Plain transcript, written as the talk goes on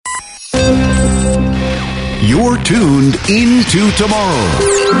You're tuned into tomorrow.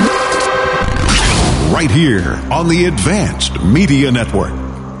 Right here on the Advanced Media Network.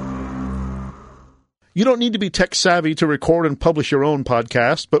 You don't need to be tech savvy to record and publish your own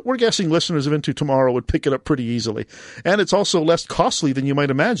podcast, but we're guessing listeners of Into Tomorrow would pick it up pretty easily. And it's also less costly than you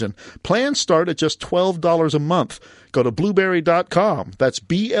might imagine. Plans start at just $12 a month. Go to Blubrry.com. That's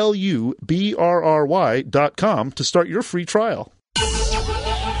BLUBRRY.com to start your free trial.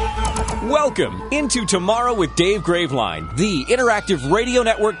 Welcome Into Tomorrow with Dave Graveline, the interactive radio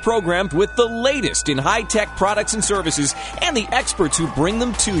network programmed with the latest in high-tech products and services and the experts who bring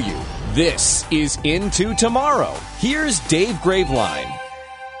them to you. This is Into Tomorrow. Here's Dave Graveline.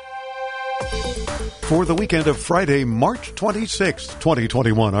 For the weekend of Friday, March 26th,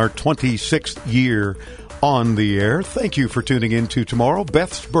 2021, our 26th year on the air. Thank you for tuning in to tomorrow.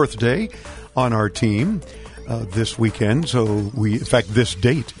 Beth's birthday on our team this weekend. This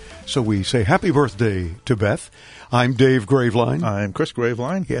date. So we say happy birthday to Beth. I'm Dave Graveline. I'm Chris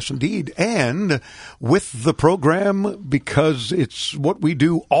Graveline. Yes, indeed. And with the program, because it's what we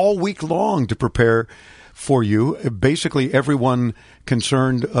do all week long to prepare for you, basically everyone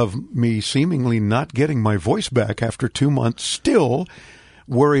concerned of me seemingly not getting my voice back after 2 months, still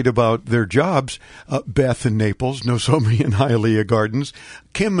worried about their jobs. Beth in Naples, Nozomi in Hialeah Gardens,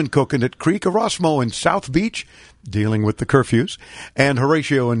 Kim in Coconut Creek, Erasmo in South Beach, dealing with the curfews, and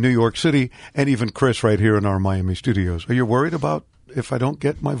Horatio in New York City, and even Chris right here in our Miami studios. Are you worried about if I don't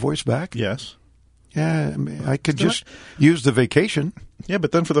get my voice back? Yes. Yeah, I could just use the vacation. Yeah,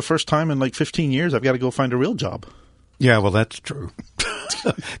 but then for the first time in like 15 years, I've got to go find a real job. Yeah, well, that's true.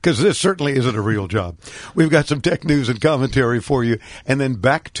 Because this certainly isn't a real job. We've got some tech news and commentary for you, and then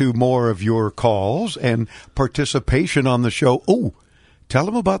back to more of your calls and participation on the show. Oh, tell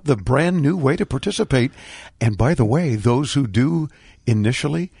them about the brand new way to participate. And by the way, those who do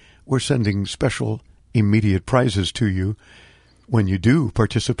initially, we're sending special immediate prizes to you when you do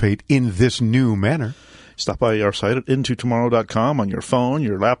participate in this new manner. Stop by our site at intotomorrow.com on your phone,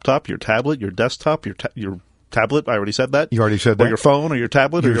 your laptop, your tablet, your desktop, your tablet. I already said that. You already said that. Or your phone or your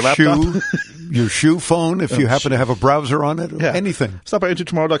tablet or your laptop. Your shoe phone, if you happen to have a browser on it, yeah. Anything. Stop by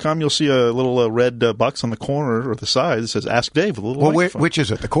intotomorrow.com. You'll see a little red box on the corner or the side that says Ask Dave with a little microphone. Which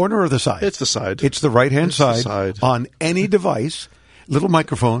is it, the corner or the side? It's the side. It's the right-hand side. On any device, little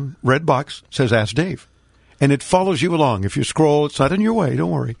microphone, red box, says Ask Dave. And it follows you along. If you scroll, it's not in your way,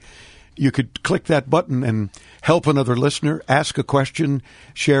 don't worry. You could click that button and help another listener, ask a question,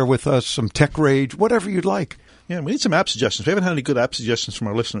 share with us some tech rage, whatever you'd like. Yeah, we need some app suggestions. We haven't had any good app suggestions from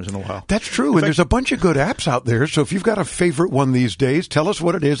our listeners in a while. That's true, and there's a bunch of good apps out there. So if you've got a favorite one these days, tell us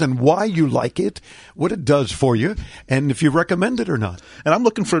what it is and why you like it, what it does for you, and if you recommend it or not. And I'm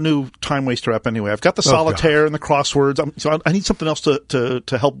looking for a new time waster app anyway. I've got the solitaire and the crosswords, so I need something else to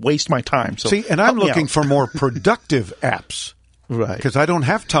help waste my time. So see, and I'm looking for more productive apps. Right. Because I don't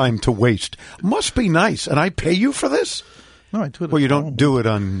have time to waste. Must be nice. And I pay you for this? No, I do it. Well, you don't do it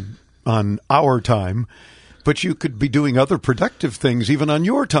on our time, but you could be doing other productive things even on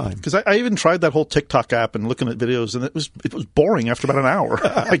your time. Because I even tried that whole TikTok app and looking at videos, and it was boring after about an hour.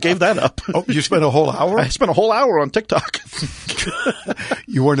 I gave that up. Oh, you spent a whole hour? I spent a whole hour on TikTok.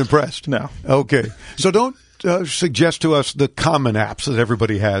 You weren't impressed? No. Okay. So don't suggest to us the common apps that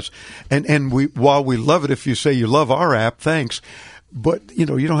everybody has. And while we love it, if you say you love our app, thanks. But, you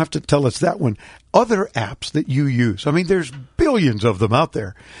don't have to tell us that one. Other apps that you use. I mean, there's billions of them out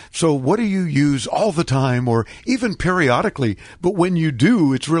there. So what do you use all the time or even periodically? But when you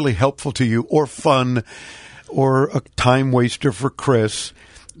do, it's really helpful to you or fun or a time waster for Chris.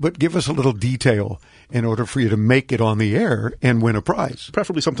 But give us a little detail in order for you to make it on the air and win a prize.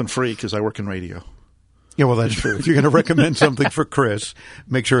 Preferably something free because I work in radio. Yeah, well, that's true. If you're going to recommend something for Chris,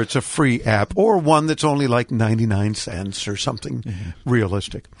 make sure it's a free app or one that's only like 99 cents or something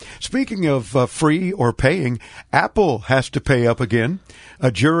realistic. Speaking of free or paying, Apple has to pay up again.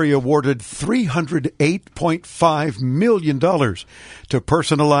 A jury awarded $308.5 million to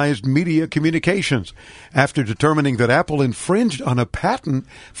Personalized Media Communications after determining that Apple infringed on a patent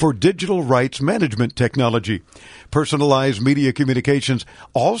for digital rights management technology. Personalized Media Communications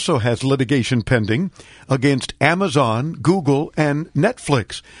also has litigation pending against Amazon, Google, and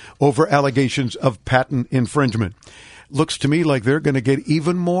Netflix over allegations of patent infringement. Looks to me like they're going to get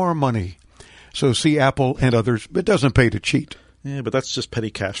even more money. So see Apple and others. It doesn't pay to cheat. Yeah, but that's just petty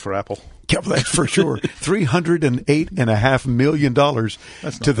cash for Apple. Yeah, that's for sure. $308.5 million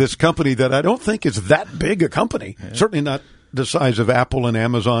to this company that I don't think is that big a company. Yeah. Certainly not the size of Apple and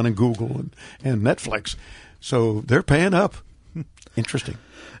Amazon and Google and Netflix. So they're paying up. Interesting.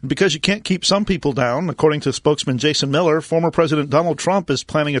 Because you can't keep some people down, according to spokesman Jason Miller, former President Donald Trump is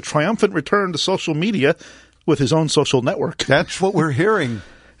planning a triumphant return to social media with his own social network. That's what we're hearing.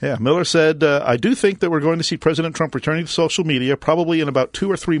 Yeah, Miller said, I do think that we're going to see President Trump returning to social media probably in about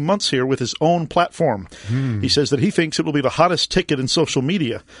 2 or 3 months here with his own platform. He says that he thinks it will be the hottest ticket in social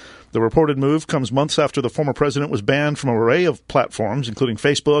media. The reported move comes months after the former president was banned from an array of platforms, including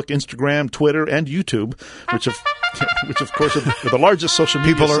Facebook, Instagram, Twitter, and YouTube, which of course are the largest social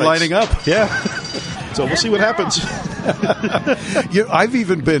media People are sites. lining up. Yeah. So we'll see what happens. I've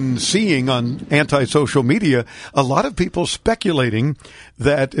even been seeing on anti-social media a lot of people speculating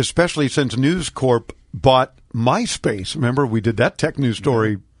that, especially since News Corp bought MySpace. Remember, we did that tech news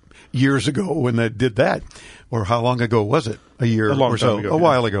story years ago when they did that. Or how long ago was it? A year or so? Ago, a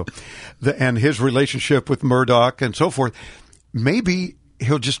while ago. And his relationship with Murdoch and so forth. Maybe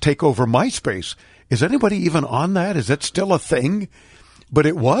he'll just take over MySpace. Is anybody even on that? Is that still a thing? But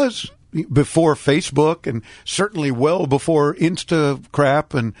it was before Facebook, and certainly well before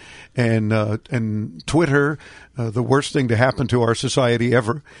Instagram and Twitter, the worst thing to happen to our society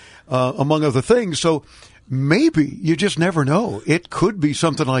ever, among other things. So maybe, you just never know. It could be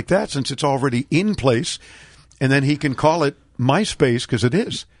something like that since it's already in place, and then he can call it MySpace because it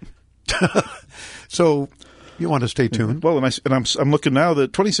is. So you want to stay tuned. Well, I'm looking now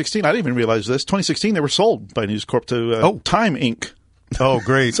that 2016, I didn't even realize this. 2016, they were sold by News Corp to Time Inc. Oh,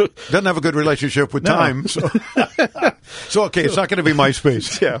 great. Doesn't have a good relationship with Time. So okay, it's not going to be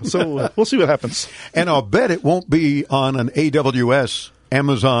MySpace. Yeah, so we'll see what happens. And I'll bet it won't be on an AWS,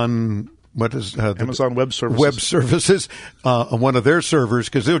 Amazon, what is Amazon Web Services. Web Services, on one of their servers,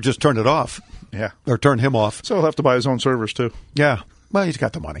 because they'll just turn it off. Yeah. Or turn him off. So he'll have to buy his own servers, too. Yeah. Well, he's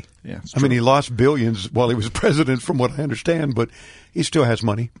got the money. Yeah, I mean, he lost billions while he was president, from what I understand, but he still has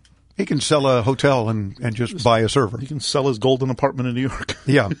money. He can sell a hotel and just buy a server. He can sell his golden apartment in New York.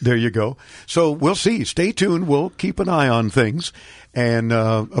 Yeah, there you go. So we'll see. Stay tuned. We'll keep an eye on things. And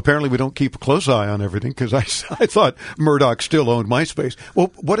apparently we don't keep a close eye on everything, because I thought Murdoch still owned MySpace.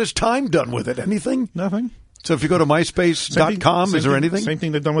 Well, what has Time done with it? Anything? Nothing. So if you go to myspace.com, is there anything? Same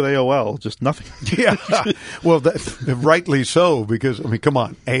thing they've done with AOL, just nothing. Yeah. Well, rightly so, because, I mean, come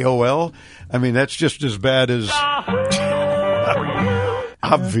on, AOL? I mean, that's just as bad as...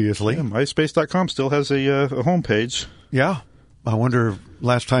 Obviously. Yeah, MySpace.com still has a homepage. Yeah. I wonder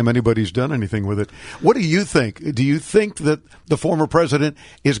last time anybody's done anything with it. What do you think? Do you think that the former president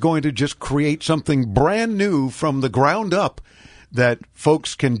is going to just create something brand new from the ground up that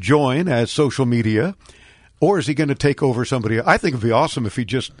folks can join as social media? Or is he going to take over somebody? I think it would be awesome if he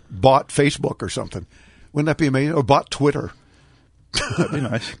just bought Facebook or something. Wouldn't that be amazing? Or bought Twitter. That'd be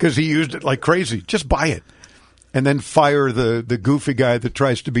nice. Because he used it like crazy. Just buy it. And then fire the goofy guy that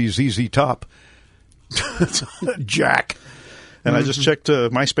tries to be ZZ Top. Jack. And I just checked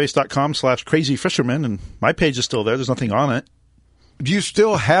myspace.com/crazyfisherman, and my page is still there. There's nothing on it. Do you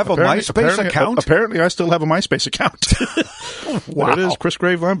still have a MySpace account? Apparently, I still have a MySpace account. Wow. There it is, Chris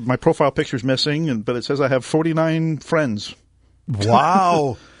Graveline. My profile picture's missing, but it says I have 49 friends.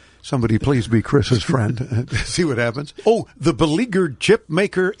 Wow. Somebody please be Chris's friend. See what happens. Oh, the beleaguered chip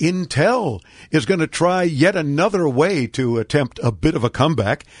maker Intel is going to try yet another way to attempt a bit of a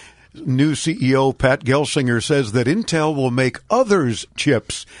comeback. New CEO Pat Gelsinger says that Intel will make others'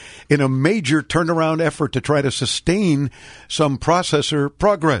 chips in a major turnaround effort to try to sustain some processor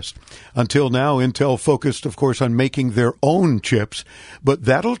progress. Until now, Intel focused, of course, on making their own chips, but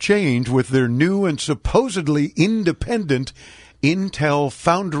that'll change with their new and supposedly independent Intel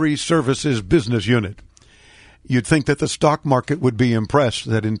Foundry Services business unit. You'd think that the stock market would be impressed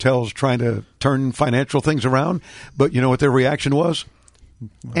that Intel's trying to turn financial things around, but you know what their reaction was?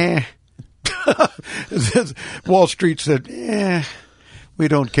 Wall Street said, we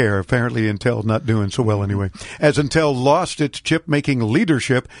don't care. Apparently Intel's not doing so well anyway. As Intel lost its chip-making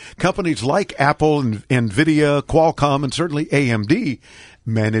leadership, companies like Apple and NVIDIA, Qualcomm, and certainly AMD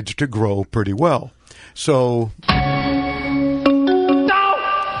managed to grow pretty well. So...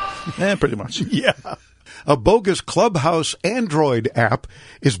 pretty much. Yeah. A bogus Clubhouse Android app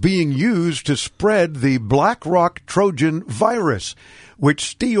is being used to spread the BlackRock Trojan virus, which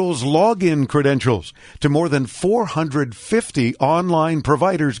steals login credentials to more than 450 online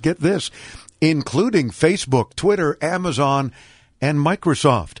providers, get this, including Facebook, Twitter, Amazon, and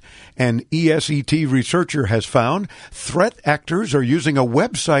Microsoft. An ESET researcher has found threat actors are using a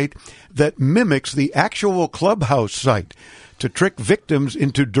website that mimics the actual Clubhouse site to trick victims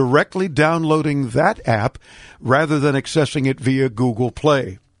into directly downloading that app rather than accessing it via Google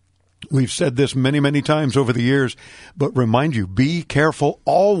Play. We've said this many, many times over the years, but remind you, be careful.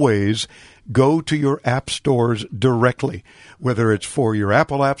 Always go to your app stores directly, whether it's for your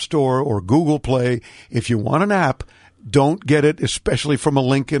Apple App Store or Google Play. If you want an app, Don't get it, especially from a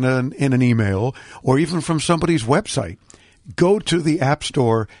link in an email or even from somebody's website. Go to the App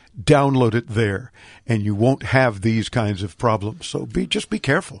Store, download it there, and you won't have these kinds of problems. So just be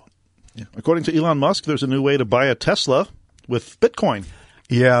careful. Yeah. According to Elon Musk, there's a new way to buy a Tesla with Bitcoin.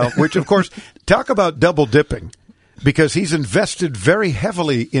 Yeah, which, of course, talk about double dipping. Because he's invested very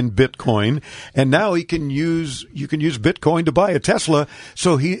heavily in Bitcoin, and now you can use Bitcoin to buy a Tesla.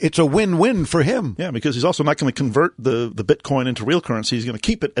 So it's a win-win for him. Yeah, because he's also not going to convert the Bitcoin into real currency. He's going to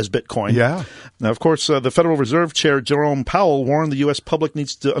keep it as Bitcoin. Yeah. Now, of course, the Federal Reserve Chair Jerome Powell warned the U.S. public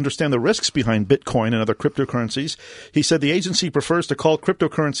needs to understand the risks behind Bitcoin and other cryptocurrencies. He said the agency prefers to call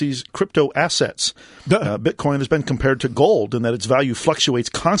cryptocurrencies crypto assets. Bitcoin has been compared to gold in that its value fluctuates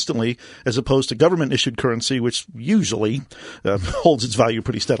constantly, as opposed to government-issued currency, which usually holds its value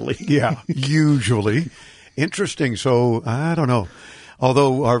pretty steadily. Yeah, usually. Interesting. So, I don't know.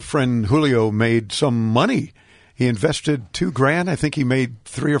 Although our friend Julio made some money. He invested $2,000. I think he made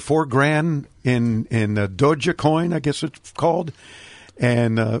 $3,000 or $4,000 in Dogecoin, I guess it's called,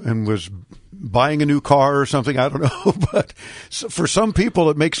 and was buying a new car or something. I don't know. But for some people,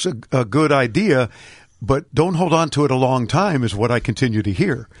 it makes a good idea. But don't hold on to it a long time is what I continue to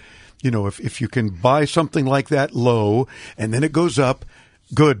hear. You know, if you can buy something like that low and then it goes up,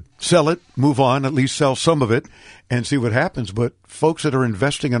 good. Sell it, move on, at least sell some of it and see what happens. But folks that are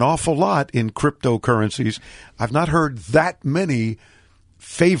investing an awful lot in cryptocurrencies, I've not heard that many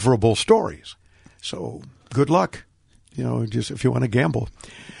favorable stories. So good luck, just if you want to gamble.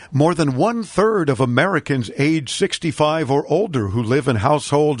 More than 1/3 of Americans age 65 or older who live in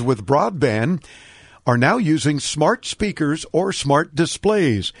households with broadband are now using smart speakers or smart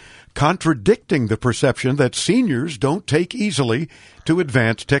displays, contradicting the perception that seniors don't take easily to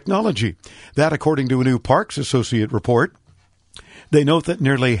advanced technology. That, according to a new Parks Associate report. They note that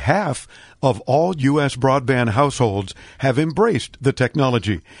nearly half of all U.S. broadband households have embraced the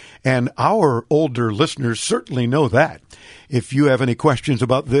technology. And our older listeners certainly know that. If you have any questions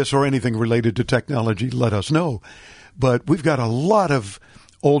about this or anything related to technology, let us know. But we've got a lot of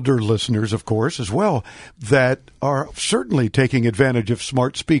older listeners, of course, as well, that are certainly taking advantage of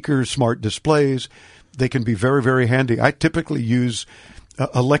smart speakers, smart displays. They can be very, very handy. I typically use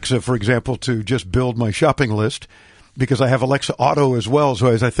Alexa, for example, to just build my shopping list because I have Alexa Auto as well. So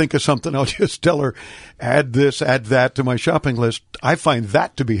as I think of something, I'll just tell her, add this, add that to my shopping list. I find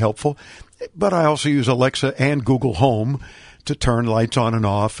that to be helpful. But I also use Alexa and Google Home to turn lights on and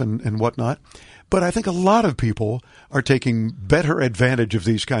off and whatnot. But I think a lot of people are taking better advantage of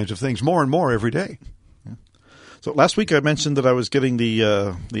these kinds of things more and more every day. So last week I mentioned that I was getting the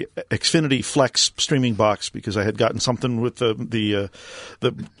Xfinity Flex streaming box because I had gotten something with the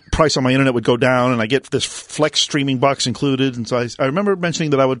price on my internet would go down, and I get this Flex streaming box included. And so I remember mentioning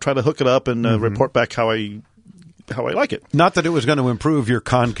that I would try to hook it up and report back how I like it. Not that it was going to improve your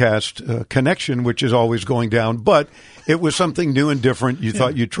Comcast connection, which is always going down, but it was something new and different. You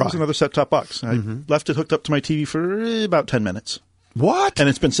thought you'd try. It was another set-top box. I left it hooked up to my TV for about 10 minutes. What? And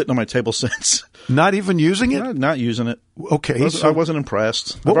it's been sitting on my table since. Not even using it? Not using it. Okay. I wasn't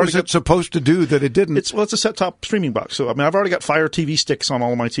impressed. What was it supposed to do that it didn't? It's a set-top streaming box. So, I've already got Fire TV sticks on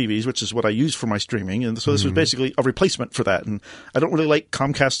all of my TVs, which is what I use for my streaming. And so this was basically a replacement for that. And I don't really like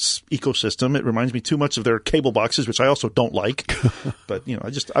Comcast's ecosystem. It reminds me too much of their cable boxes, which I also don't like. But,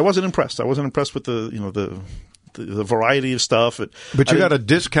 I wasn't impressed. I wasn't impressed with the variety of stuff. But you got a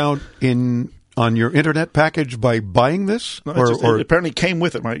discount on your internet package by buying this? No, it apparently came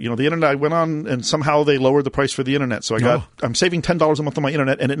with it. The internet, I went on and somehow they lowered the price for the internet. So I'm saving $10 a month on my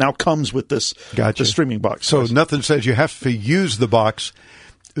internet, and it now comes with this streaming box. So nothing says you have to use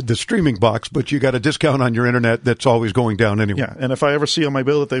the streaming box, but you got a discount on your internet that's always going down anyway. Yeah, and if I ever see on my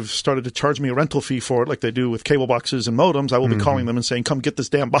bill that they've started to charge me a rental fee for it like they do with cable boxes and modems, I will be calling them and saying, come get this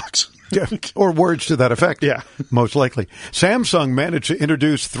damn box. Yeah, or words to that effect. Yeah. Most likely. Samsung managed to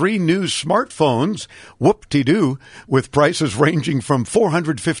introduce 3 new smartphones, whoop-de-doo, with prices ranging from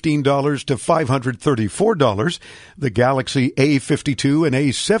 $415 to $534. The Galaxy A52 and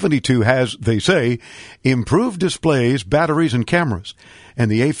A72 has, they say, improved displays, batteries, and cameras.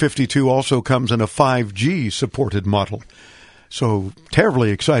 And the A52 also comes in a 5G supported model. So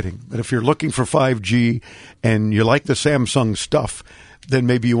terribly exciting. But if you're looking for 5G and you like the Samsung stuff, then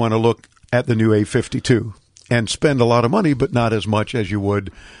maybe you want to look at the new A52 and spend a lot of money, but not as much as you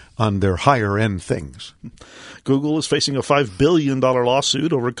would on their higher-end things. Google is facing a $5 billion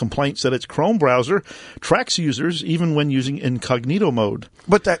lawsuit over complaints that its Chrome browser tracks users even when using incognito mode.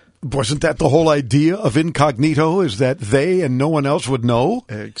 But wasn't that the whole idea of incognito, is that they and no one else would know?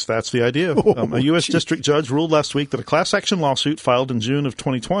 That's the idea. A U.S. district judge ruled last week that a class action lawsuit filed in June of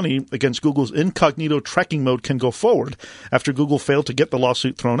 2020 against Google's incognito tracking mode can go forward after Google failed to get the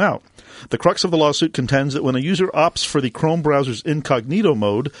lawsuit thrown out. The crux of the lawsuit contends that when a user opts for the Chrome browser's incognito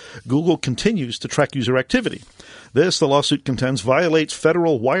mode, Google continues to track user activity. This, the lawsuit contends, violates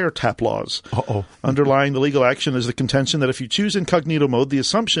federal wiretap laws. Underlying the legal action is the contention that if you choose incognito mode, the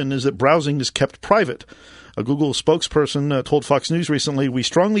assumption is that browsing is kept private. A Google spokesperson told Fox News recently, "We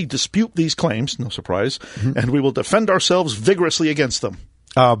strongly dispute these claims," no surprise, "and we will defend ourselves vigorously against them."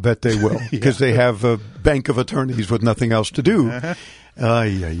 I'll bet they will, because they have a bank of attorneys with nothing else to do.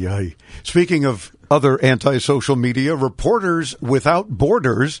 Speaking of other anti-social media, Reporters Without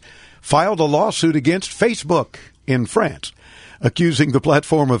Borders filed a lawsuit against Facebook in France, accusing the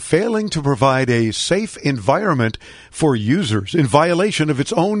platform of failing to provide a safe environment for users in violation of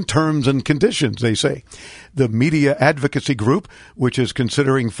its own terms and conditions, they say. The media advocacy group, which is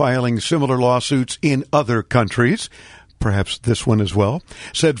considering filing similar lawsuits in other countries, perhaps this one as well,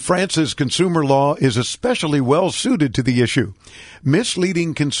 said France's consumer law is especially well suited to the issue.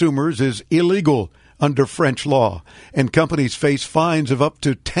 Misleading consumers is illegal under French law, and companies face fines of up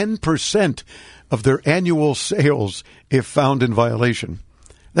to 10% of their annual sales if found in violation.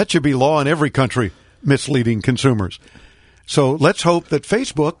 That should be law in every country, misleading consumers. So let's hope that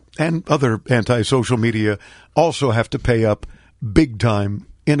Facebook and other anti-social media also have to pay up big time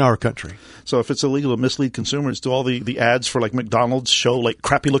in our country. So if it's illegal to mislead consumers, do all the ads for like McDonald's show like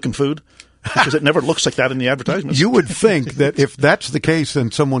crappy-looking food? Because it never looks like that in the advertisements. You would think that if that's the case,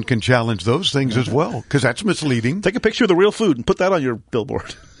 then someone can challenge those things as well, because that's misleading. Take a picture of the real food and put that on your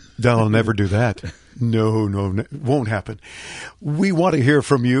billboard. They'll never do that. No, won't happen. We want to hear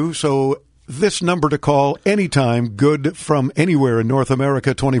from you, so this number to call anytime, good from anywhere in North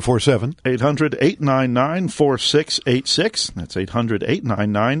America, 24/7. 800-899-4686. That's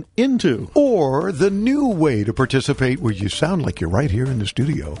 800-899-INTO. Or the new way to participate where you sound like you're right here in the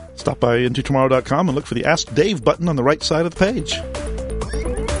studio. Stop by intotomorrow.com and look for the Ask Dave button on the right side of the page.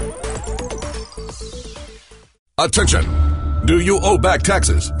 Attention! Do you owe back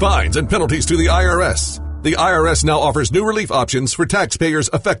taxes, fines, and penalties to the IRS? The IRS now offers new relief options for taxpayers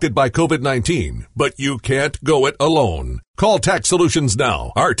affected by COVID-19, but you can't go it alone. Call Tax Solutions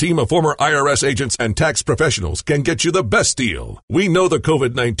now. Our team of former IRS agents and tax professionals can get you the best deal. We know the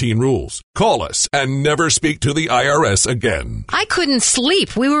COVID-19 rules. Call us and never speak to the IRS again. I couldn't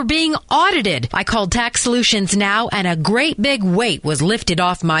sleep. We were being audited. I called Tax Solutions now, and a great big weight was lifted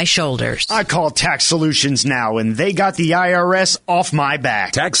off my shoulders. I called Tax Solutions now, and they got the IRS off my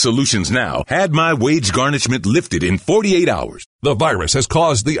back. Tax Solutions now had my wage garnishment lifted in 48 hours. The virus has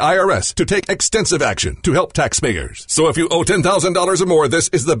caused the IRS to take extensive action to help taxpayers. So if you owe $10,000 or more, this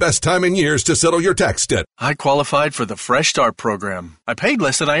is the best time in years to settle your tax debt. I qualified for the Fresh Start program. I paid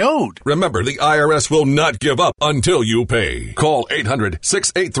less than I owed. Remember, the IRS will not give up until you pay. Call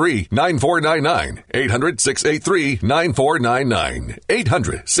 800-683-9499. 800-683-9499.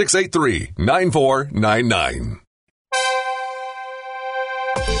 800-683-9499.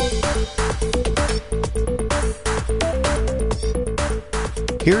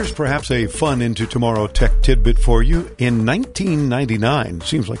 Here's perhaps a fun Into Tomorrow tech tidbit for you. In 1999,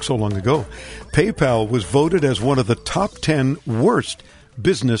 seems like so long ago, PayPal was voted as one of the top 10 worst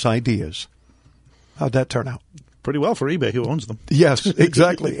business ideas. How'd that turn out? Pretty well for eBay, who owns them. Yes,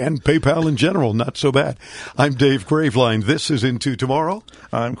 exactly. And PayPal in general, not so bad. I'm Dave Graveline. This is Into Tomorrow.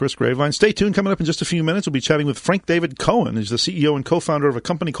 I'm Chris Graveline. Stay tuned. Coming up in just a few minutes, we'll be chatting with Frank David Cohen. He's the CEO and co-founder of a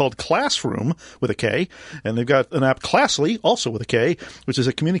company called Classroom, with a K. And they've got an app, Classly, also with a K, which is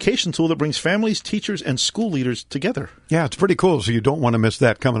a communication tool that brings families, teachers, and school leaders together. Yeah, it's pretty cool, so you don't want to miss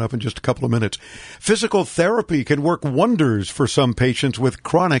that coming up in just a couple of minutes. Physical therapy can work wonders for some patients with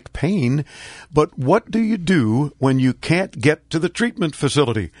chronic pain, but what do you do when you can't get to the treatment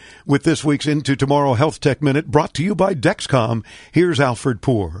facility? With this week's Into Tomorrow Health Tech Minute brought to you by Dexcom, here's Alfred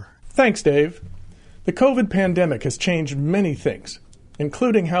Poor. Thanks, Dave. The COVID pandemic has changed many things,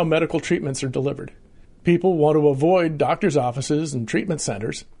 including how medical treatments are delivered. People want to avoid doctor's offices and treatment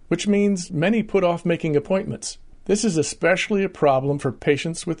centers, which means many put off making appointments. This is especially a problem for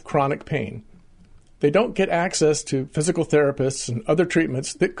patients with chronic pain. They don't get access to physical therapists and other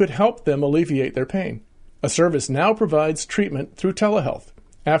treatments that could help them alleviate their pain. A service now provides treatment through telehealth.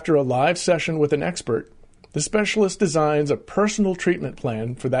 After a live session with an expert, the specialist designs a personal treatment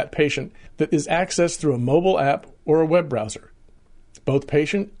plan for that patient that is accessed through a mobile app or a web browser. Both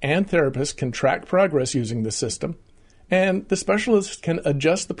patient and therapist can track progress using the system, and the specialist can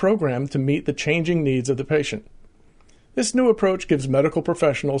adjust the program to meet the changing needs of the patient. This new approach gives medical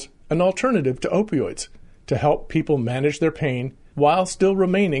professionals an alternative to opioids to help people manage their pain while still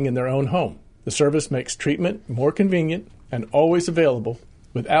remaining in their own home. The service makes treatment more convenient and always available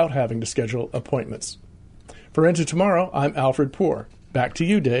without having to schedule appointments. For Into Tomorrow, I'm Alfred Poor. Back to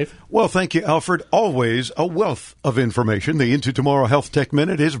you, Dave. Well, thank you, Alfred. Always a wealth of information. The Into Tomorrow Health Tech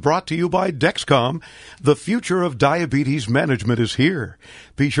Minute is brought to you by Dexcom. The future of diabetes management is here.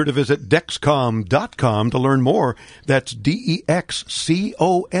 Be sure to visit Dexcom.com to learn more. That's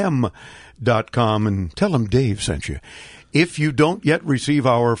DEXCOM.com. And tell them Dave sent you. If you don't yet receive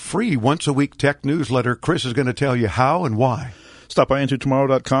our free once-a-week tech newsletter, Chris is going to tell you how and why. Stop by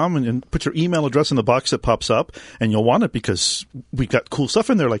IntoTomorrow.com and put your email address in the box that pops up, and you'll want it because we've got cool stuff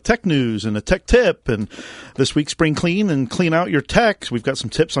in there like tech news and a tech tip, and this week's Spring Clean and Clean Out Your Tech. We've got some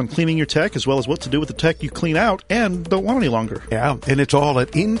tips on cleaning your tech as well as what to do with the tech you clean out and don't want any longer. Yeah, and it's all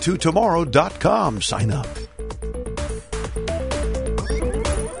at IntoTomorrow.com. Sign up.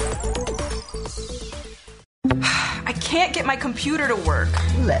 I can't get my computer to work.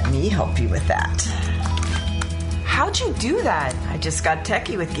 Let me help you with that. How'd you do that? I just got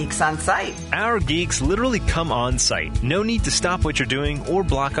techie with Geeks on Site. Our geeks literally come on site. No need to stop what you're doing or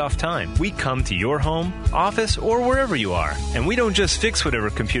block off time. We come to your home, office, or wherever you are. And we don't just fix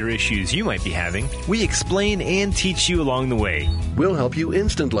whatever computer issues you might be having. We explain and teach you along the way. We'll help you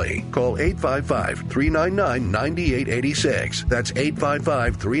instantly. Call 855-399-9886. That's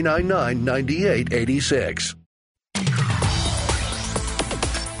 855-399-9886.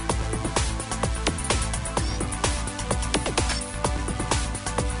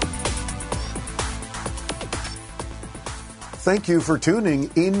 Thank you for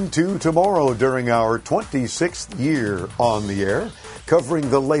tuning into Tomorrow during our 26th year on the air, covering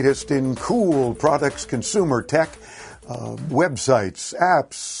the latest in cool products, consumer tech, websites,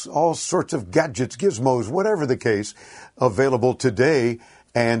 apps, all sorts of gadgets, gizmos, whatever the case, available today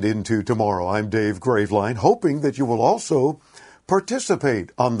and into tomorrow. I'm Dave Graveline, hoping that you will also participate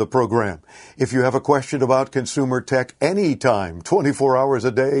on the program. If you have a question about consumer tech anytime, 24 hours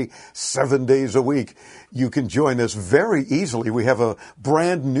a day, 7 days a week, you can join us very easily. We have a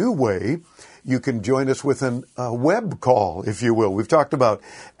brand new way. You can join us with a web call, if you will. We've talked about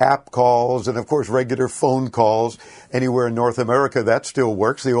app calls and, of course, regular phone calls. Anywhere in North America, that still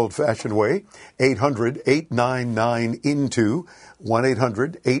works the old-fashioned way. 800-899-INTO,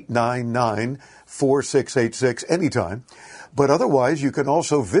 1-800-899-4686, anytime. But otherwise, you can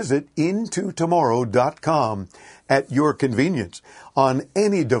also visit IntoTomorrow.com at your convenience on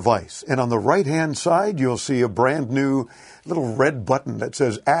any device. And on the right-hand side, you'll see a brand new little red button that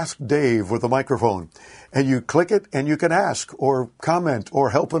says Ask Dave with a microphone. And you click it and you can ask or comment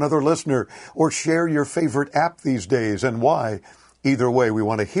or help another listener or share your favorite app these days and why. Either way, we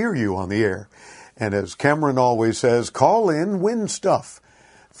want to hear you on the air. And as Cameron always says, call in, win stuff.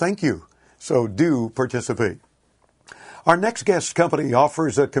 Thank you. So do participate. Our next guest company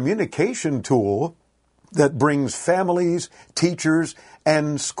offers a communication tool that brings families, teachers,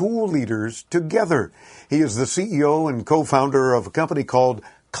 and school leaders together. He is the CEO and co-founder of a company called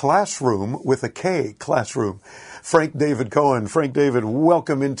Classroom, with a K, Classroom. Frank David Cohen. Frank David,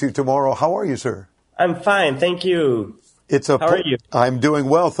 welcome into Tomorrow. How are you, sir? I'm fine, thank you. How are you? I'm doing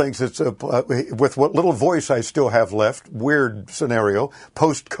well, thanks. It's with what little voice I still have left. Weird scenario,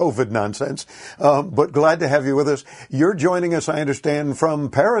 post-COVID nonsense. But glad to have you with us. You're joining us, I understand, from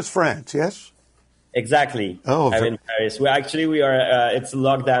Paris, France, yes? Exactly. Oh, I'm in Paris. We are. It's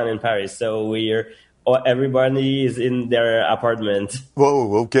lockdown in Paris, so everybody is in their apartment.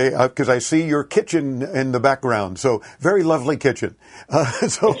 Whoa, okay, because I see your kitchen in the background, so very lovely kitchen.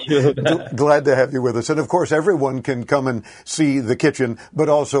 Glad to have you with us. And of course, everyone can come and see the kitchen, but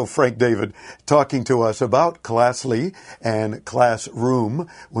also Frank David talking to us about Classly and Classroom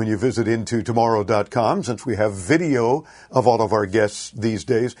when you visit IntoTomorrow.com, since we have video of all of our guests these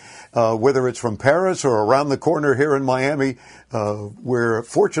days, whether it's from Paris or around the corner here in Miami. We're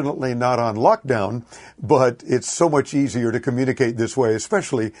fortunately not on lockdown, but it's so much easier to communicate this way,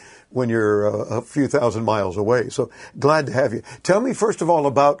 especially when you're a few thousand miles away. So glad to have you. Tell me, first of all,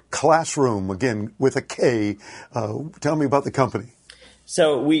 about Classroom, again, with a K. Tell me about the company.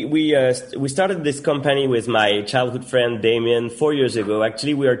 So we started this company with my childhood friend Damien 4 years ago.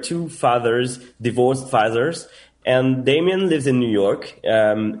 Actually, we are two fathers, divorced fathers. And Damien lives in New York,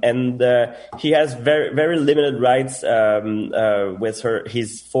 and he has very, very limited rights with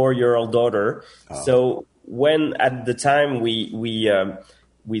his 4-year-old daughter. Oh. So when at the time we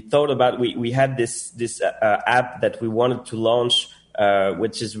thought about we had this app that we wanted to launch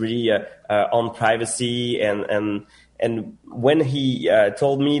which is really on privacy. And when he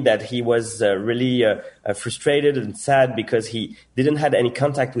told me that he was really frustrated and sad because he didn't have any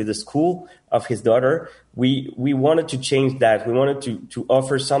contact with the school of his daughter, we wanted to change that. We wanted to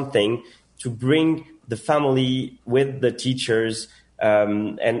offer something to bring the family with the teachers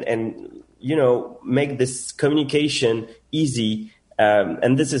and make this communication easy.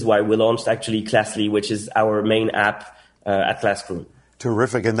 And this is why we launched actually Classly, which is our main app at Classroom.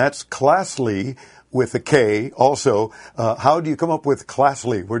 Terrific. And that's Classly with a K also. How do you come up with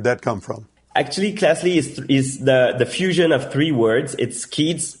Classly? Where'd that come from? Actually, Classly is the fusion of three words. It's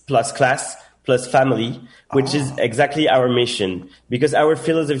kids plus class plus family, which is exactly our mission. Because our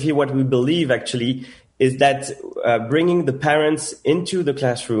philosophy, what we believe actually, is that bringing the parents into the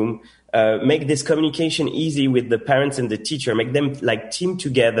classroom, make this communication easy with the parents and the teacher, make them like team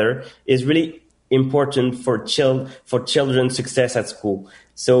together, is really important for children's success at school.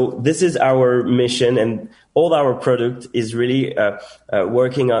 So this is our mission, and all our product is really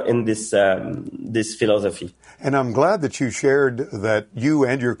working in this philosophy. And I'm glad that you shared that you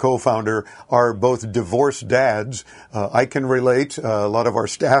and your co-founder are both divorced dads. I can relate. A lot of our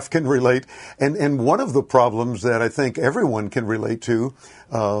staff can relate. And one of the problems that I think everyone can relate to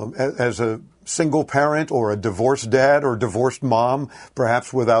as a single parent or a divorced dad or divorced mom,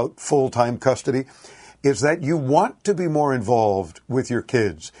 perhaps without full-time custody, is that you want to be more involved with your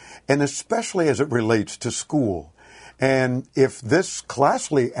kids, and especially as it relates to school. And if this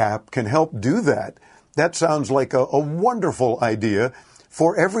Classly app can help do that, that sounds like a wonderful idea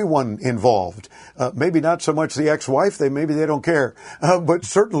for everyone involved. Maybe not so much the ex-wife, maybe they don't care. But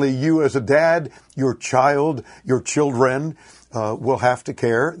certainly you as a dad, your child, your children will have to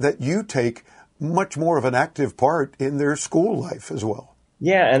care that you take much more of an active part in their school life as well.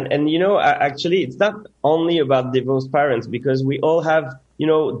 Yeah, and actually, it's not only about divorced parents, because we all have,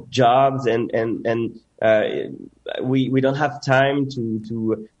 jobs and we don't have time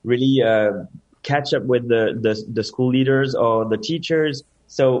to really catch up with the school leaders or the teachers.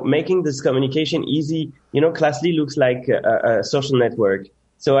 So making this communication easy, Classly looks like a social network.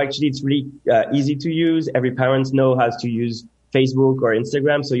 So actually, it's really easy to use. Every parent knows how to use Facebook or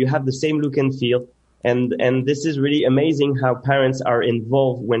Instagram, so you have the same look and feel. And this is really amazing how parents are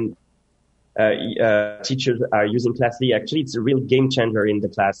involved when teachers are using Classly. Actually, it's a real game changer in the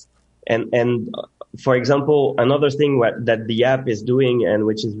class. And for example, another thing that the app is doing, and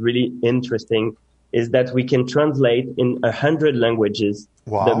which is really interesting, is that we can translate in 100 languages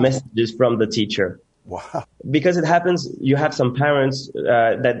the messages from the teacher. Wow. Because it happens, you have some parents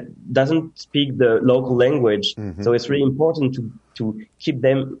that doesn't speak the local language. Mm-hmm. So it's really important to keep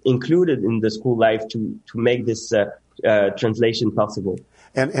them included in the school life to make this translation possible.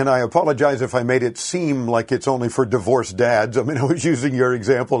 And I apologize if I made it seem like it's only for divorced dads. I mean, I was using your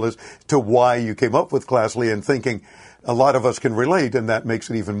example as to why you came up with Classly and thinking a lot of us can relate, and that makes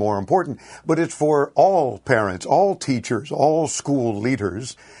it even more important. But it's for all parents, all teachers, all school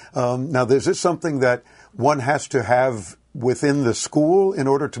leaders. Now, is this something that one has to have within the school in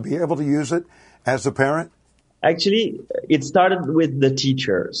order to be able to use it as a parent? Actually, it started with the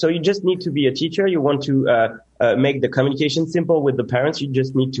teacher. So you just need to be a teacher. You want to make the communication simple with the parents. You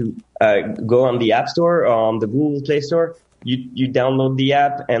just need to go on the App Store or on the Google Play Store. You download the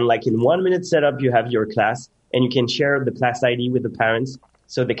app, and like in 1 minute setup, you have your class, and you can share the class ID with the parents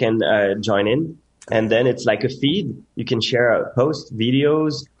so they can join in. And then it's like a feed. You can share posts,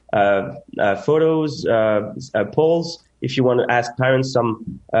 videos, photos, polls. If you want to ask parents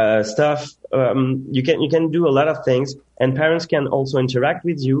some stuff, you can do a lot of things, and parents can also interact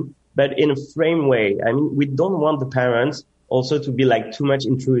with you, but in a frame way. I mean, we don't want the parents also to be like too much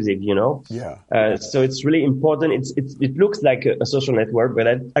intrusive, Yeah. So it's really important. It looks like a social network, but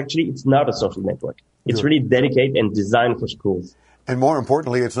actually it's not a social network. It's really dedicated and designed for schools. And more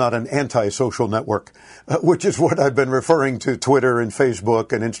importantly, it's not an anti-social network, which is what I've been referring to Twitter and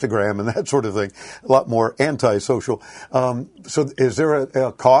Facebook and Instagram and that sort of thing. A lot more anti-social. So is there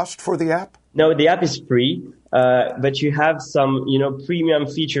a cost for the app? No, the app is free, but you have some, premium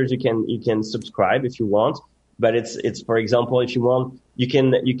features you can subscribe if you want. But it's for example, if you want, you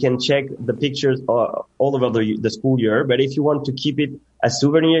can check the pictures all over the school year. But if you want to keep it as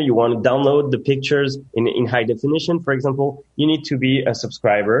souvenir, you want to download the pictures in high definition, for example, you need to be a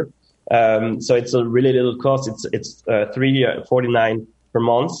subscriber. So it's a really little cost. It's $3.49 per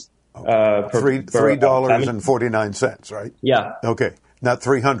month. $3.49, right? Yeah. Okay. Not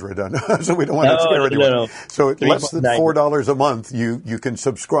 300, so we don't want to scare anyone. No. So at less than $4 a month, you can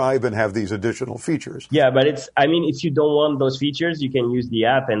subscribe and have these additional features. Yeah, but if you don't want those features, you can use the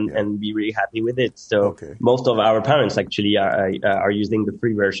app and be really happy with it. So most of our parents actually are using the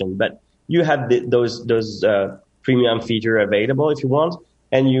free version. But you have those premium feature available if you want.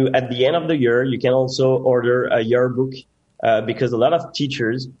 And at the end of the year, you can also order a yearbook because a lot of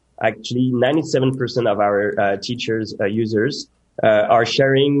teachers, actually 97% of our teachers users, are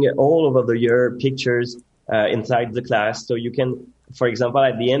sharing all over the year pictures inside the class. So you can, for example,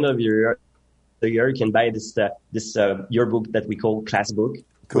 at the end of the year, you can buy this yearbook that we call Classbook,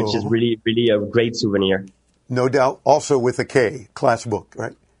 which is really, really a great souvenir. No doubt. Also with a K, Classbook,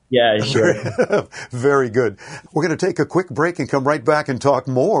 right? Yeah, sure. Very good. We're going to take a quick break and come right back and talk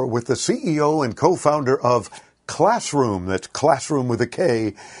more with the CEO and co-founder of Classroom. That's Classroom with a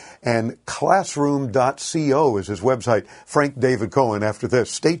K. And classroom.co is his website. Frank David Cohen after this.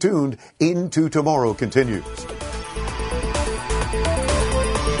 Stay tuned. Into Tomorrow continues.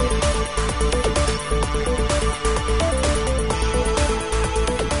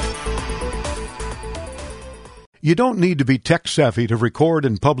 You don't need to be tech savvy to record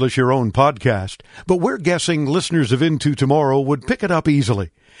and publish your own podcast, but we're guessing listeners of Into Tomorrow would pick it up easily.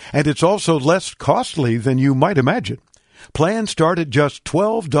 And it's also less costly than you might imagine. Plans start at just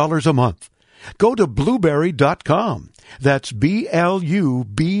 $12 a month. Go to Blubrry.com. That's BLUBRRY.com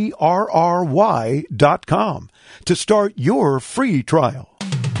to start your free trial.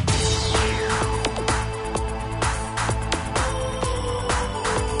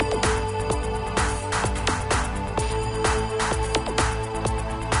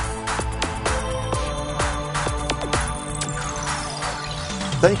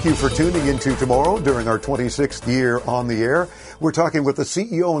 Thank you for tuning into Tomorrow during our 26th year on the air. We're talking with the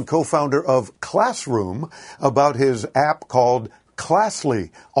CEO and co-founder of Classroom about his app called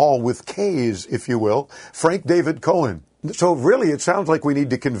Classly, all with K's, if you will, Frank David Cohen. So really, it sounds like we need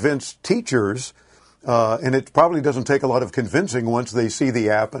to convince teachers, and it probably doesn't take a lot of convincing once they see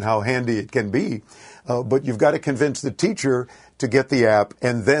the app and how handy it can be. But you've got to convince the teacher to get the app,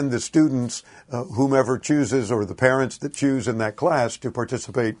 and then the students, whomever chooses, or the parents that choose in that class to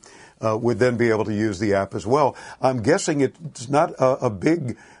participate, would then be able to use the app as well. I'm guessing it's not a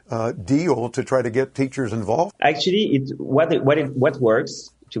big deal to try to get teachers involved. Actually, what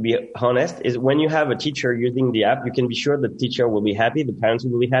works, to be honest, is when you have a teacher using the app, you can be sure the teacher will be happy, the parents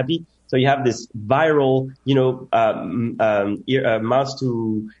will be happy. So you have this viral, mouse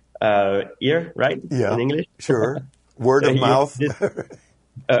to ear, right? Yeah, in English. Sure. Word of mouth.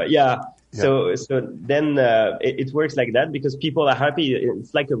 Yeah. So then it works like that because people are happy.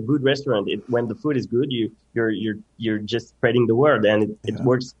 It's like a good restaurant. When the food is good, you're just spreading the word, and it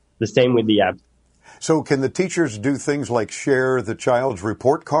works the same with the app. So can the teachers do things like share the child's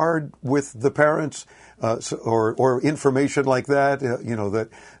report card with the parents, or information like that,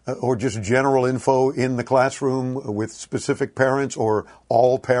 or just general info in the classroom with specific parents or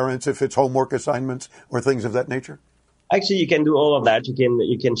all parents if it's homework assignments or things of that nature? Actually, you can do all of that.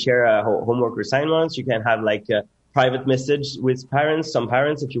 You can share homework assignments. You can have like a private message with parents. Some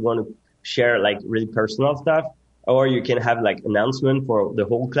parents, if you want to share like really personal stuff, or you can have like announcement for the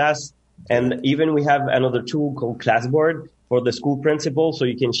whole class. And even we have another tool called Classboard for the school principal. So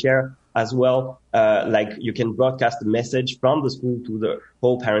you can share as well, like you can broadcast a message from the school to the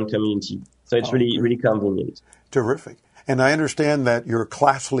whole parent community. So it's really convenient. Terrific. And I understand that your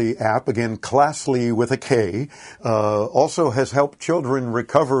Classly app, again, Classly with a K, also has helped children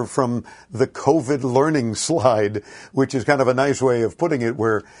recover from the COVID learning slide, which is kind of a nice way of putting it,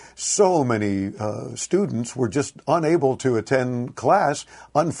 where so many students were just unable to attend class.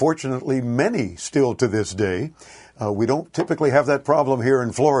 Unfortunately, many still to this day. We don't typically have that problem here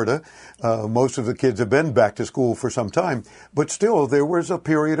in Florida. Most of the kids have been back to school for some time, but still there was a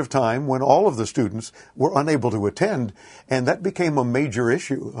period of time when all of the students were unable to attend, and that became a major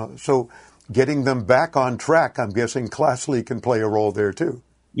issue. So getting them back on track, I'm guessing Classly can play a role there too.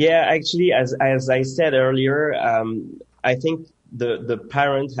 Yeah, actually, as I said earlier, I think the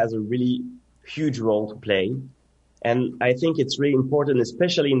parent has a really huge role to play. And I think it's really important,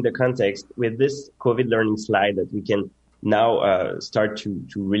 especially in the context with this COVID learning slide, that we can now start to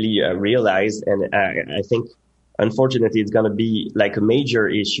really realize. And I think, unfortunately, it's going to be like a major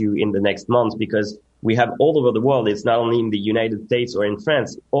issue in the next month, because we have all over the world. It's not only in the United States or in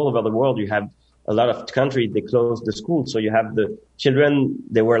France. All over the world, you have a lot of countries, they closed the school. So you have the children,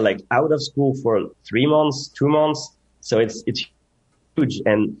 they were like out of school for 3 months, 2 months. So it's huge.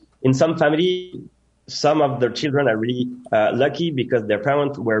 And in some families, some of the children are really lucky because their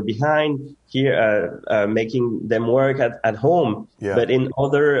parents were behind here, making them work at home. Yeah. But in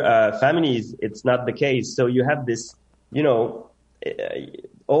other families, it's not the case. So you have this,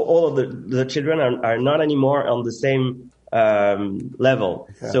 all of the children are not anymore on the same level.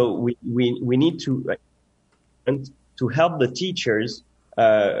 Yeah. So we need to help the teachers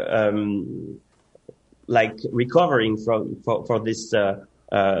recovering from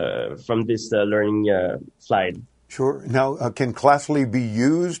this learning slide. Sure. Now, can Classly be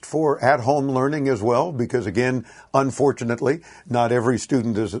used for at-home learning as well? Because again, unfortunately, not every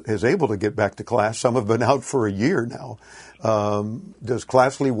student is able to get back to class. Some have been out for a year now. Does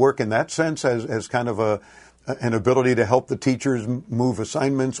Classly work in that sense as kind of an ability to help the teachers move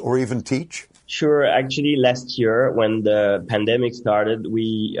assignments or even teach? Sure. Actually, last year when the pandemic started,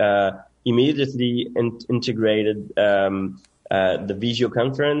 we immediately integrated the video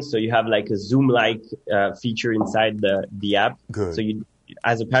conference. So you have like a Zoom-like feature inside the app. Good. So you,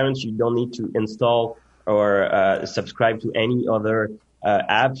 as a parent, you don't need to install or subscribe to any other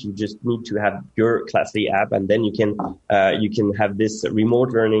app. You just need to have your Classly app, and then you can have this remote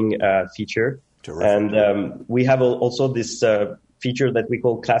learning feature. Terrific. And we have also this feature that we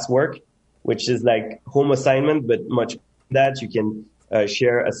call Classwork, which is like home assignment, but much that you can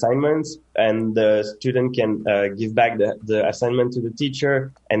share assignments, and the student can give back the assignment to the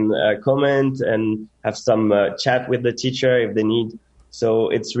teacher and comment and have some chat with the teacher if they need. So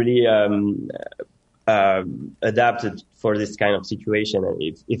it's really adapted for this kind of situation. And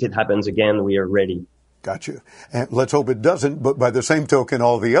if it happens again, we are ready. Gotcha. And let's hope it doesn't. But by the same token,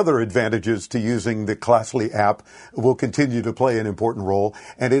 all the other advantages to using the Classly app will continue to play an important role.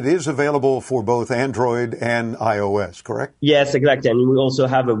 And it is available for both Android and iOS, correct? Yes, exactly. And we also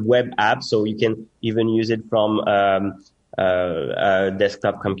have a web app, so you can even use it from a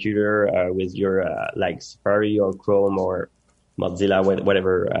desktop computer with your like Safari or Chrome or Mozilla,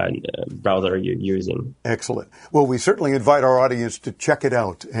 whatever browser you're using. Excellent. Well, we certainly invite our audience to check it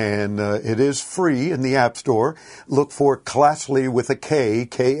out. And it is free in the App Store. Look for Classly with a K,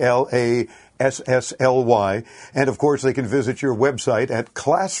 Klassly. And, of course, they can visit your website at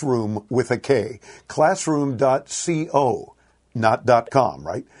Classroom with a K, classroom.co, not .com,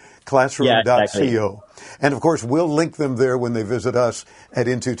 right? Classroom.co. Yeah, exactly. And, of course, we'll link them there when they visit us at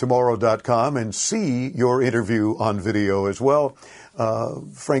intotomorrow.com and see your interview on video as well.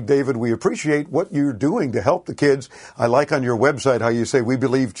 Frank David, we appreciate what you're doing to help the kids. I like on your website how you say, we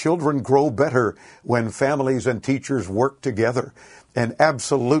believe children grow better when families and teachers work together. And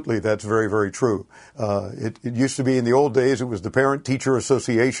absolutely, that's very, very true. It used to be in the old days, it was the Parent-Teacher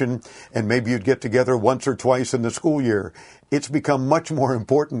Association, and maybe you'd get together once or twice in the school year. It's become much more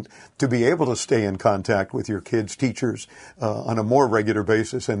important to be able to stay in contact with your kids' teachers on a more regular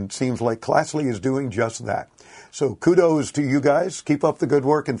basis, and it seems like Classly is doing just that. So kudos to you guys. Keep up the good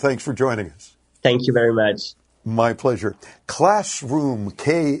work, and thanks for joining us. Thank you very much. My pleasure. Classroom,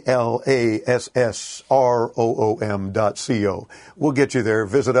 Klassroom.co. We'll get you there.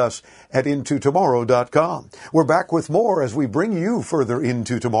 Visit us at intotomorrow.com. We're back with more as we bring you further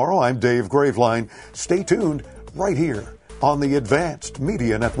into tomorrow. I'm Dave Graveline. Stay tuned right here on the Advanced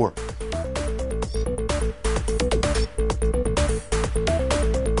Media Network.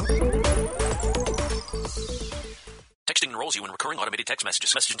 Texting enrolls you in recurring automated text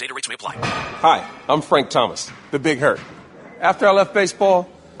messages. Message and data rates may apply. Hi, I'm Frank Thomas, the Big Hurt. After I left baseball,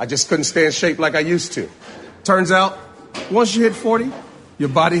 I just couldn't stay in shape like I used to. Turns out, once you hit 40, your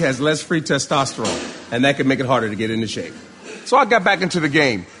body has less free testosterone, and that can make it harder to get into shape. So I got back into the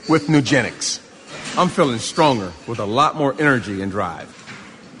game with Nugenics. I'm feeling stronger with a lot more energy and drive.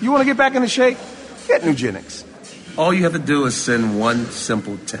 You want to get back into shape? Get Nugenics. All you have to do is send one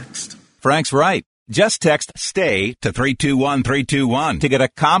simple text. Frank's right. Just text STAY to 321-321 to get a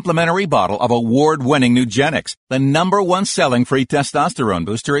complimentary bottle of award-winning Nugenics, the #1 selling free testosterone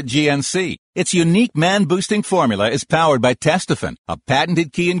booster at GNC. Its unique man-boosting formula is powered by Testofen, a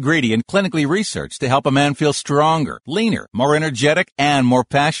patented key ingredient clinically researched to help a man feel stronger, leaner, more energetic, and more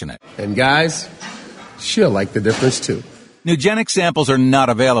passionate. And guys, she'll like the difference too. Nugenics samples are not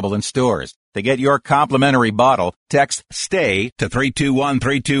available in stores. To get your complimentary bottle, text STAY to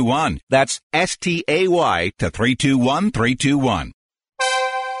 321-321. That's STAY to 321-321.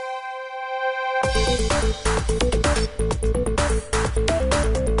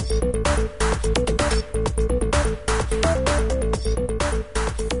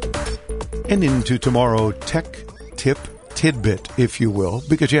 And into tomorrow, tech tip tidbit, if you will,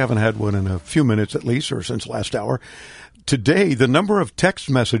 because you haven't had one in a few minutes at least, or since last hour. Today, the number of text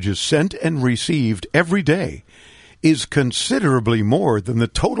messages sent and received every day is considerably more than the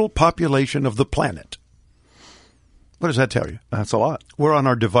total population of the planet. What does that tell you? That's a lot. We're on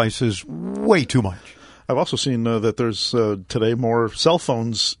our devices way too much. I've also seen that there's today more cell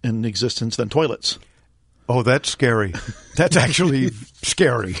phones in existence than toilets. Oh, that's scary. That's actually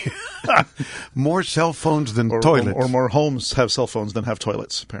scary. More cell phones than toilets. Or more homes have cell phones than have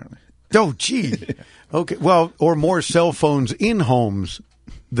toilets, apparently. Oh, gee. Okay. Well, or more cell phones in homes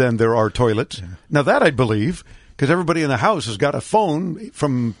than there are toilets. Yeah. Now, that I believe, because everybody in the house has got a phone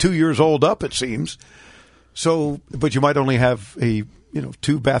from 2 years old up, it seems. So, but you might only have a,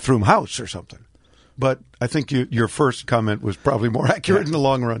 2-bathroom house or something. But I think your first comment was probably more accurate in the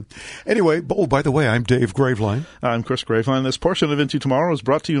long run. Anyway, by the way, I'm Dave Graveline. I'm Chris Graveline. This portion of Into Tomorrow is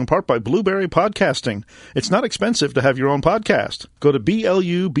brought to you in part by Blueberry Podcasting. It's not expensive to have your own podcast. Go to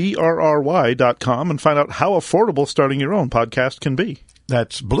BLUBRRY.com and find out how affordable starting your own podcast can be.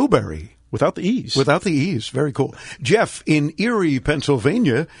 That's Blueberry. Without the E's. Without the E's. Very cool. Jeff in Erie,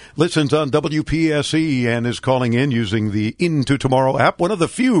 Pennsylvania, listens on WPSE and is calling in using the Into Tomorrow app, one of the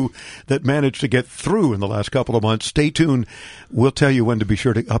few that managed to get through in the last couple of months. Stay tuned. We'll tell you when to be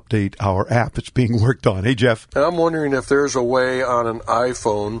sure to update our app. It's being worked on. Hey, Jeff. And I'm wondering if there's a way on an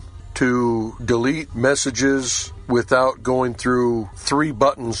iPhone to delete messages without going through 3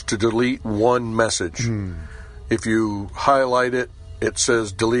 buttons to delete one message. If you highlight it, it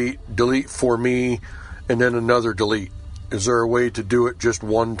says delete for me, and then another delete. Is there a way to do it just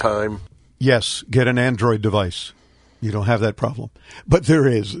one time? Yes, get an Android device. You don't have that problem. But there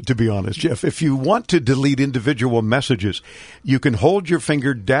is, to be honest, Jeff. If you want to delete individual messages, you can hold your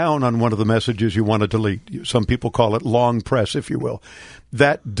finger down on one of the messages you want to delete. Some people call it long press, if you will.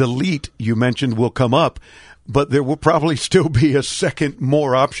 That delete you mentioned will come up, but there will probably still be a second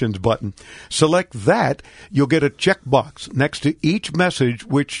more options button. Select that. You'll get a checkbox next to each message,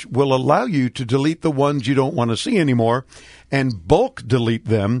 which will allow you to delete the ones you don't want to see anymore and bulk delete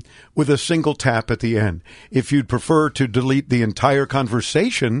them with a single tap at the end. If you'd prefer to delete the entire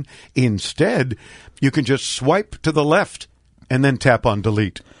conversation instead, you can just swipe to the left and then tap on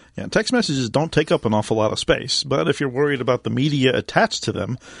delete. Yeah, text messages don't take up an awful lot of space, but if you're worried about the media attached to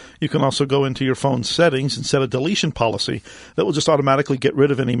them, you can also go into your phone's settings and set a deletion policy that will just automatically get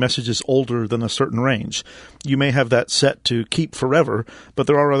rid of any messages older than a certain range. You may have that set to keep forever, but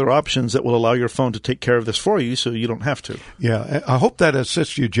there are other options that will allow your phone to take care of this for you so you don't have to. Yeah, I hope that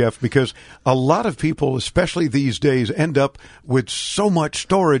assists you, Jeff, because a lot of people, especially these days, end up with so much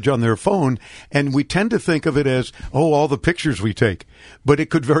storage on their phone, and we tend to think of it as, all the pictures we take. But it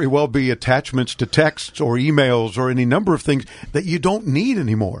could very well be attachments to texts or emails or any number of things that you don't need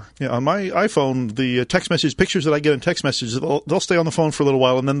anymore. Yeah, on my iPhone, the text message pictures that I get in text messages, they'll stay on the phone for a little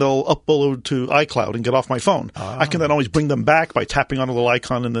while, and then they'll upload to iCloud and get off my phone. I can then always bring them back by tapping on a little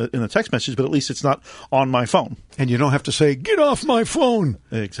icon in the text message, but at least it's not on my phone. And you don't have to say, get off my phone.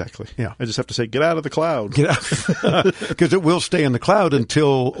 Exactly. Yeah. I just have to say, get out of the cloud. Get out. Because it will stay in the cloud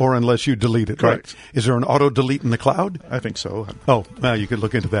until or unless you delete it, Correct. Right? Is there an auto delete in the cloud? I think so. Oh, well, you could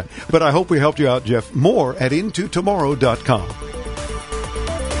look into that. But I hope we helped you out, Jeff. More at intotomorrow.com.